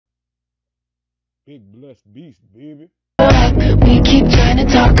Big blessed beast, baby. We keep trying to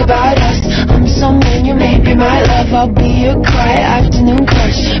talk about us. I'm someone you may be my love. I'll be your quiet afternoon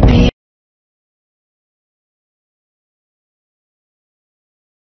crush.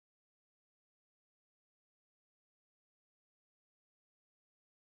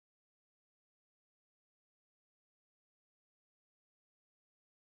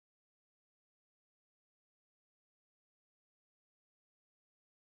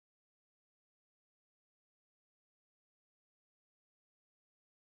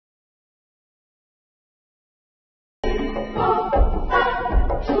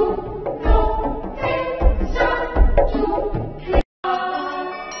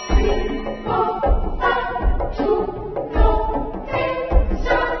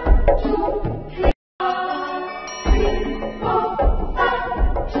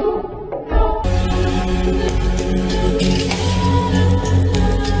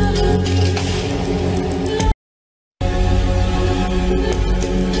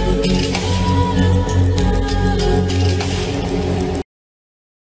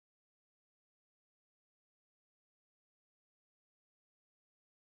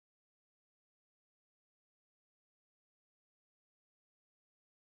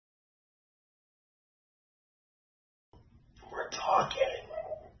 We're talking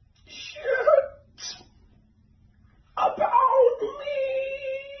shit about me.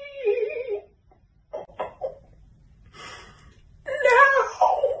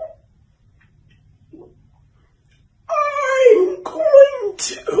 Now, I'm going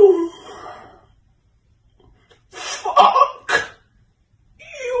to fuck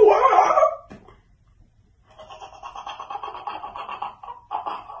you up.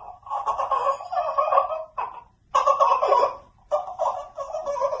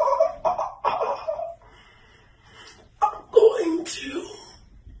 Going to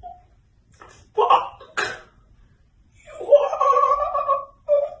fuck you up.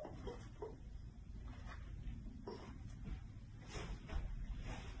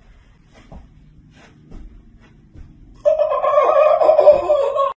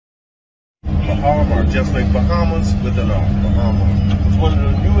 Bahamas, just like Bahamas with an R. Bahamas. It's one of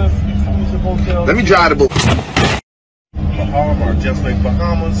the newest exclusive hotels. Let me try the book. Bahamas, just like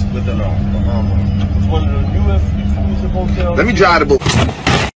Bahamas with an R. Bahamas. It's one of the newest exclusive hotels. Let me try the book.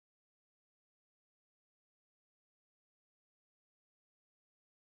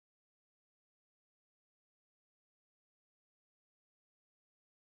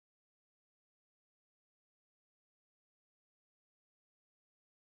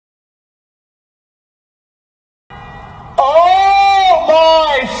 Oh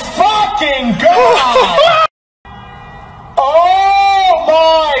my fucking god! Oh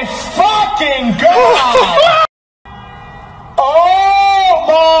my fucking god! Oh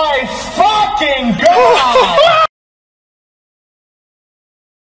my fucking god!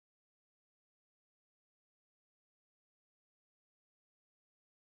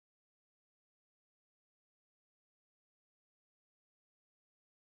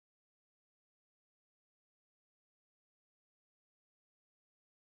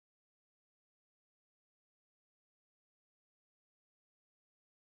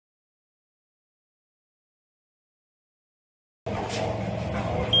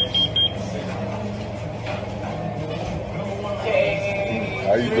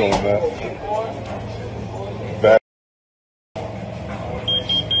 How you doing, man? Back.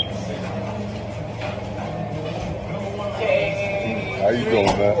 How you doing,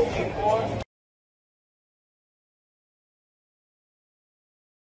 man?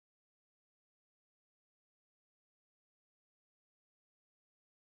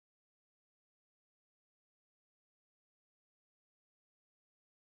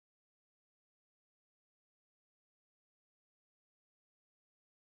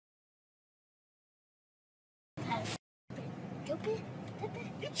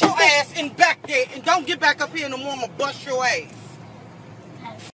 Get your ass in back there and don't get back up here no more. I'ma bust your ass.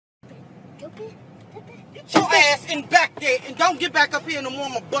 Get your ass in back there and don't get back up here no more.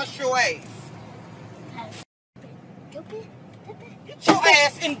 I'ma bust your ass. Get your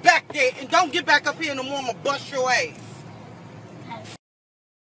ass in back there and don't get back up here no more. I'ma bust your ass.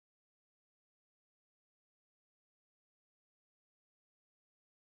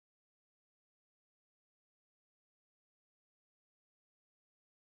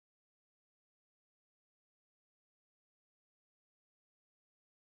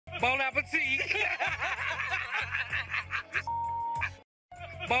 Bon appetit.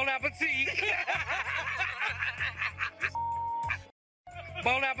 Bon appetit.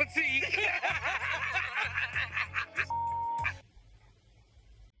 Bon appetit.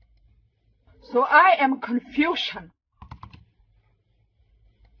 So I am confusion.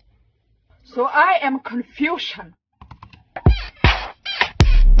 So I am confusion.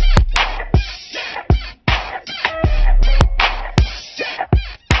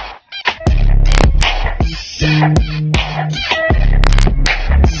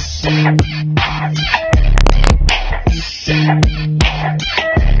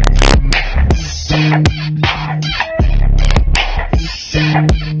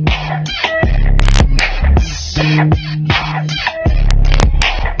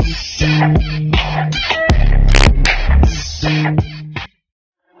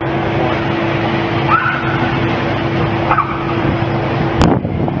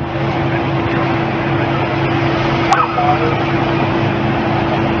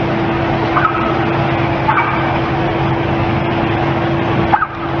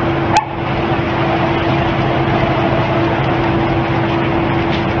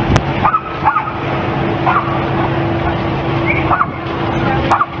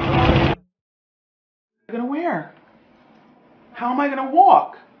 How am I going to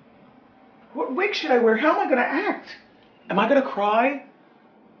walk? What wig should I wear? How am I going to act? Am I going to cry?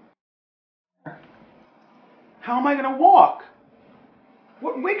 How am I going to walk?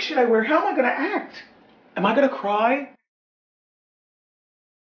 What wig should I wear? How am I going to act? Am I going to cry?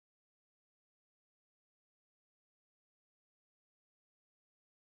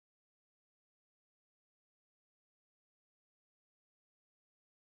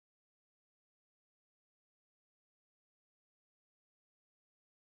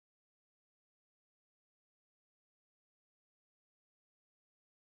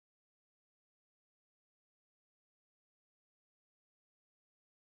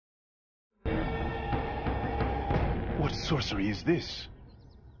 What sorcery is this?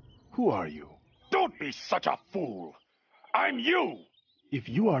 Who are you? Don't be such a fool! I'm you! If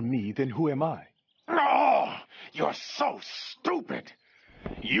you are me, then who am I? Oh, you're so stupid!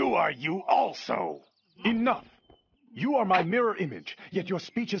 You are you also! Enough! You are my mirror image, yet your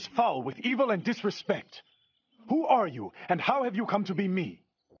speech is foul with evil and disrespect. Who are you, and how have you come to be me?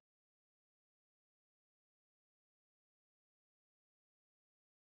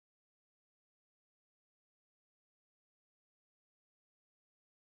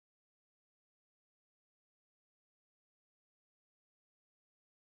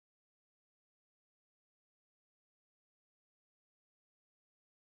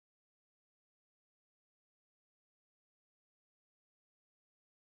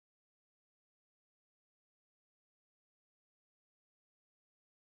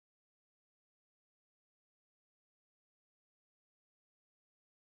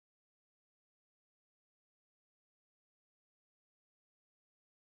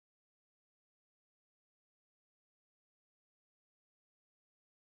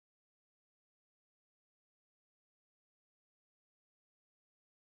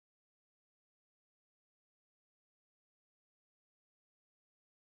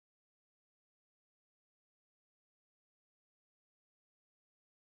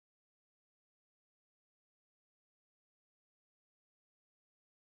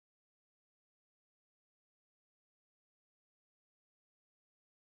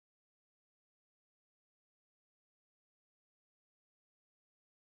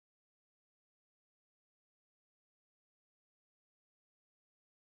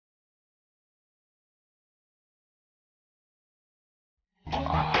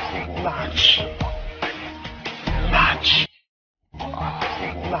 Match. Match.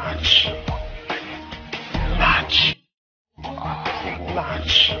 Match. Match.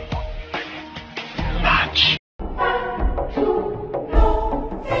 Match. Match.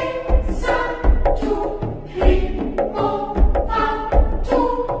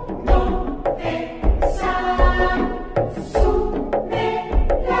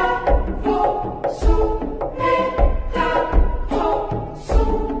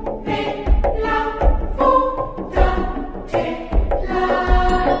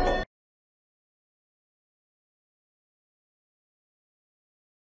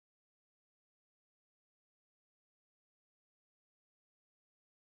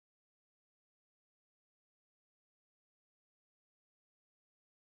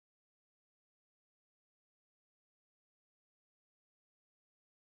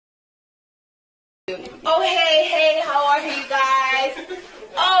 Oh, hey, how are you guys?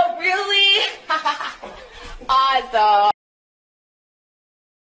 Oh, really? Awesome.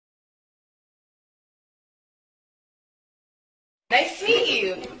 Nice to meet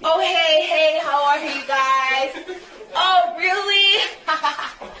you. Oh, hey, how are you guys? Oh, really?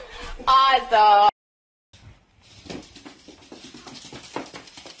 Awesome.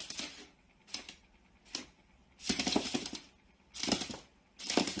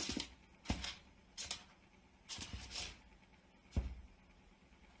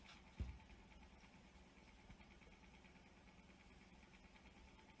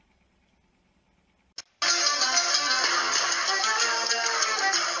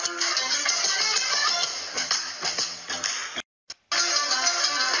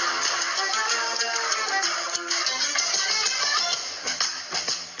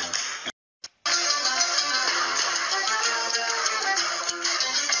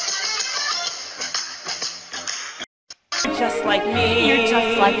 just like me. You're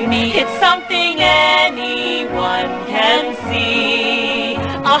just like me. It's something anyone can see.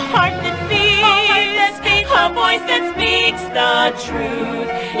 A heart that beats, a voice that speaks the truth.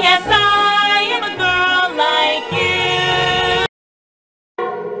 Yes, I am a girl like you.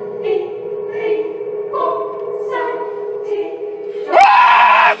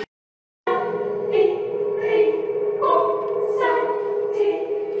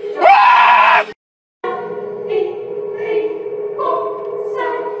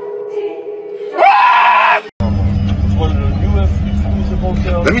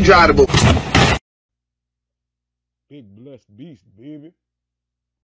 Let me drive the boat. Big blessed beast, baby.